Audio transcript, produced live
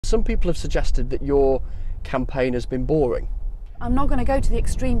Some people have suggested that your campaign has been boring. I'm not going to go to the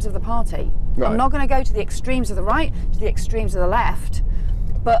extremes of the party. Right. I'm not going to go to the extremes of the right, to the extremes of the left.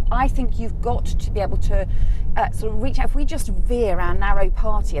 But I think you've got to be able to sort of reach out. If we just veer our narrow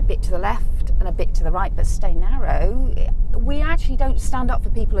party a bit to the left and a bit to the right, but stay narrow, we actually don't stand up for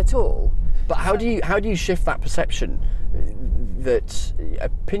people at all. But how do you shift that perception that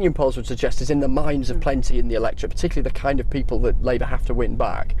opinion polls would suggest is in the minds of plenty in the electorate, particularly the kind of people that Labour have to win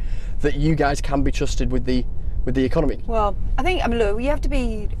back, that you guys can be trusted with the economy? Well, I mean, look, you have to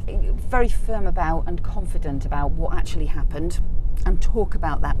be very firm about and confident about what actually happened and talk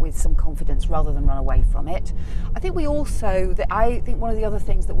about that with some confidence rather than run away from it. I think one of the other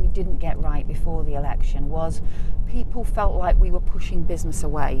things that we didn't get right before the election was people felt like we were pushing business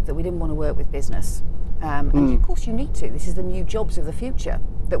away, that we didn't want to work with business. And of course you need to. This is the new jobs of the future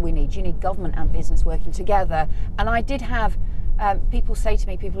that we need. You need government and business working together. And I did have people say to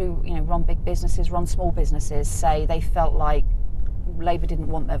me, people who run big businesses, run small businesses, say they felt like Labour didn't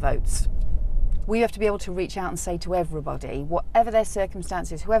want their votes. We have to be able to reach out and say to everybody, whatever their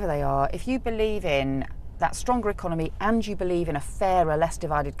circumstances, whoever they are, if you believe in that stronger economy and you believe in a fairer, less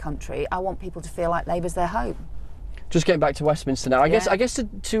divided country, I want people to feel like Labour's their home. Just getting back to Westminster now, I guess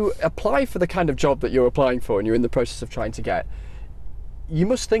to apply for the kind of job that you're applying for and you're in the process of trying to get, you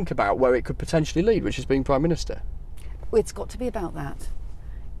must think about where it could potentially lead, which is being Prime Minister. It's got to be about that.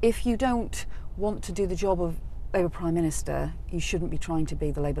 If you don't want to do the job of Labour Prime Minister, you shouldn't be trying to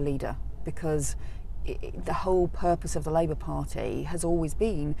be the Labour leader, because the whole purpose of the Labour Party has always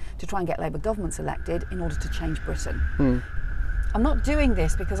been to try and get Labour governments elected in order to change Britain. I'm not doing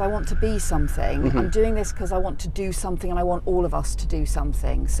this because I want to be something. I'm doing this because I want to do something and I want all of us to do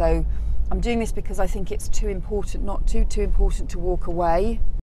something. So I'm doing this because I think it's too important not to, too important to walk away.